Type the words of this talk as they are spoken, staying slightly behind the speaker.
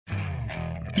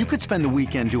You could spend the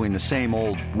weekend doing the same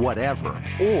old whatever,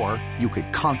 or you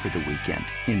could conquer the weekend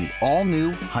in the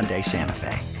all-new Hyundai Santa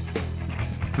Fe.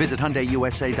 Visit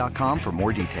HyundaiUSA.com for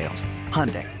more details.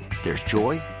 Hyundai, there's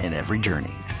joy in every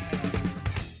journey.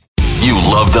 You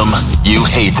love them, you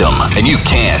hate them, and you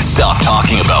can't stop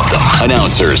talking about them.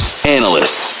 Announcers,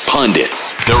 analysts,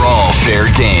 pundits, they're all fair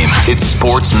game. It's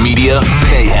Sports Media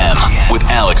Mayhem with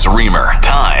Alex Reimer.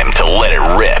 Time to let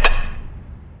it rip.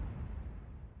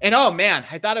 And oh man,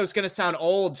 I thought I was going to sound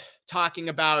old talking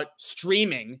about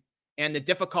streaming and the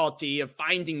difficulty of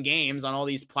finding games on all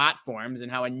these platforms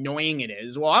and how annoying it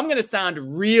is. Well, I'm going to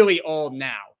sound really old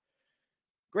now.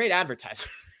 Great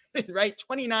advertisement, right?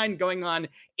 29 going on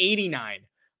 89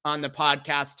 on the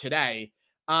podcast today.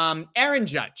 Aaron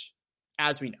Judge,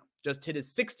 as we know, just hit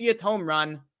his 60th home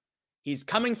run. He's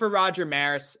coming for Roger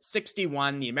Maris,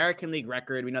 61, the American League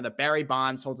record. We know that Barry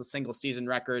Bonds holds a single season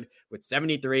record with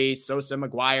 73, Sosa,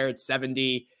 McGuire at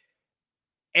 70.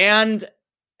 And,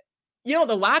 you know,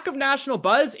 the lack of national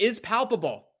buzz is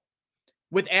palpable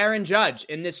with Aaron Judge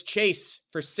in this chase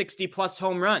for 60-plus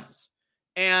home runs.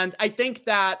 And I think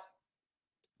that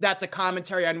that's a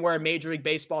commentary on where Major League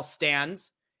Baseball stands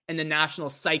in the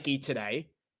national psyche today.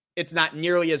 It's not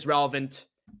nearly as relevant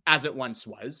as it once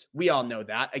was. We all know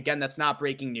that. Again, that's not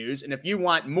breaking news. And if you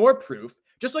want more proof,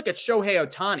 just look at Shohei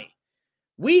Ohtani.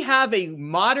 We have a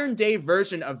modern day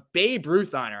version of Babe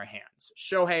Ruth on our hands,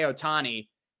 Shohei Ohtani.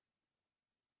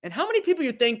 And how many people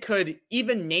you think could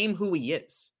even name who he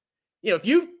is? You know, if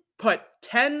you put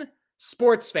 10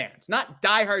 sports fans, not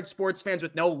diehard sports fans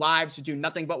with no lives who do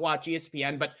nothing but watch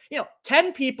ESPN, but,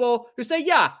 10 people who say,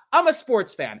 yeah, I'm a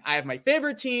sports fan. I have my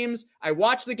favorite teams. I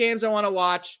watch the games I want to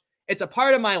watch. It's a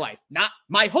part of my life, not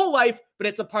my whole life, but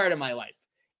it's a part of my life.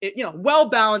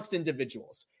 Well-balanced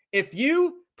individuals. If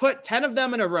you put 10 of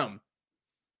them in a room,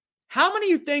 how many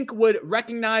you think would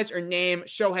recognize or name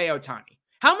Shohei Ohtani?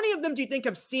 How many of them do you think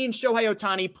have seen Shohei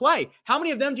Ohtani play? How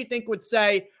many of them do you think would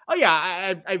say, oh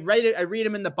yeah, I read it. I read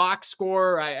him in the box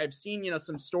score. I've seen,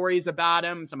 some stories about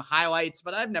him, some highlights,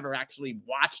 but I've never actually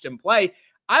watched him play.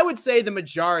 I would say the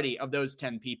majority of those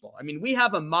 10 people. I mean, we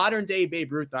have a modern day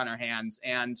Babe Ruth on our hands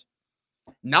and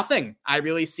nothing. I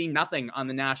really see nothing on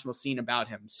the national scene about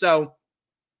him. So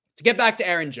to get back to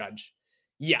Aaron Judge,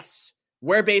 yes,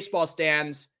 where baseball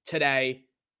stands today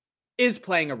is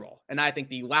playing a role. And I think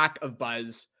the lack of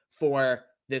buzz for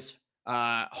this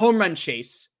home run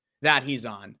chase that he's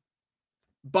on.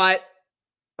 But,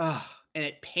 and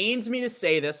it pains me to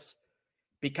say this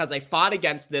because I fought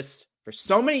against this for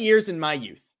so many years in my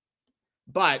youth.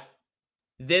 But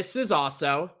this is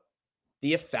also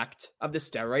the effect of the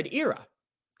steroid era.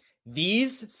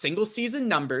 These single season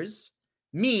numbers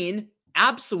mean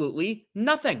absolutely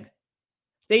nothing.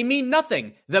 They mean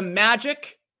nothing. The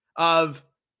magic of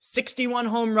 61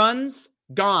 home runs,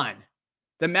 gone.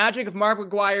 The magic of Mark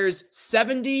McGuire's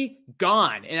 70,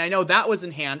 gone. And I know that was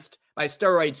enhanced by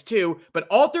steroids too, but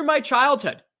all through my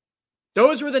childhood,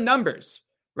 those were the numbers,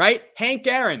 right? Hank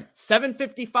Aaron,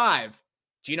 755.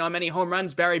 Do you know how many home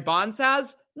runs Barry Bonds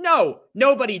has? No,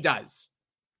 nobody does.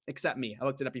 Except me. I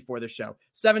looked it up before the show.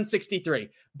 763.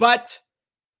 But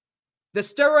the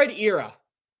steroid era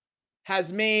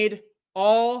has made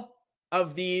all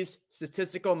of these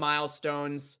statistical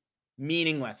milestones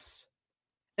meaningless.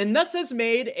 And thus has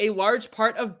made a large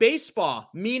part of baseball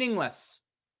meaningless.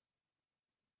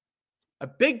 A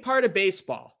big part of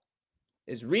baseball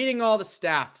is reading all the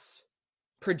stats,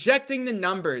 projecting the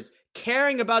numbers,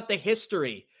 caring about the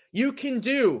history. You can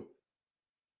do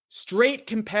straight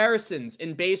comparisons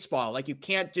in baseball like you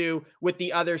can't do with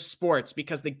the other sports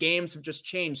because the games have just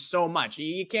changed so much.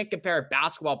 You can't compare a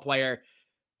basketball player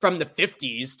from the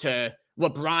 50s to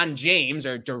LeBron James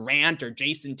or Durant or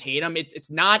Jason Tatum.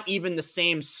 It's not even the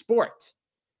same sport.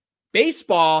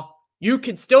 Baseball, you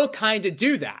could still kind of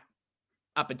do that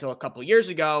up until a couple years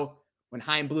ago when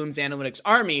Chaim Bloom's analytics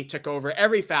army took over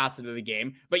every facet of the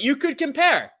game. But you could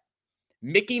compare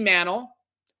Mickey Mantle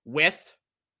with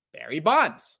Barry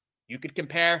Bonds. You could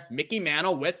compare Mickey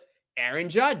Mantle with Aaron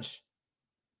Judge.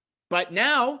 But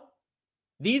now,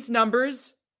 these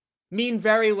numbers mean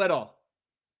very little.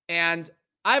 And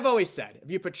I've always said,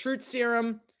 if you put truth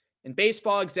serum in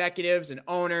baseball executives and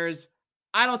owners,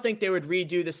 I don't think they would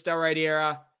redo the steroid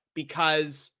era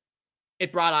because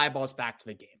it brought eyeballs back to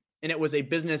the game. And it was a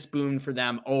business boon for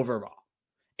them overall.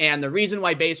 And the reason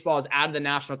why baseball is out of the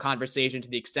national conversation to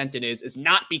the extent it is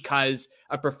not because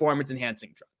of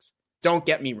performance-enhancing drugs. Don't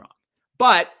get me wrong.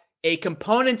 But a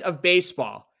component of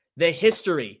baseball, the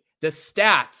history, the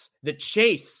stats, the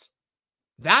chase,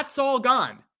 that's all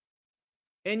gone.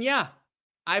 And yeah,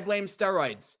 I blame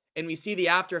steroids. And we see the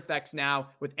after effects now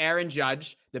with Aaron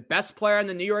Judge, the best player in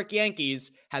the New York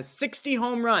Yankees, has 60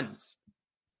 home runs.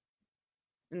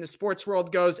 And the sports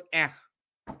world goes,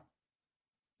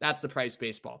 That's the price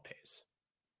baseball pays.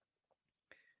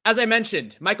 As I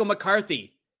mentioned, Michael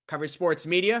McCarthy covers sports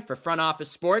media for Front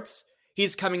Office Sports.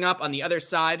 He's coming up on the other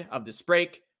side of this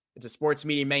break. It's a Sports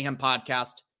Media Mayhem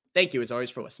podcast. Thank you, as always,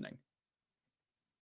 for listening.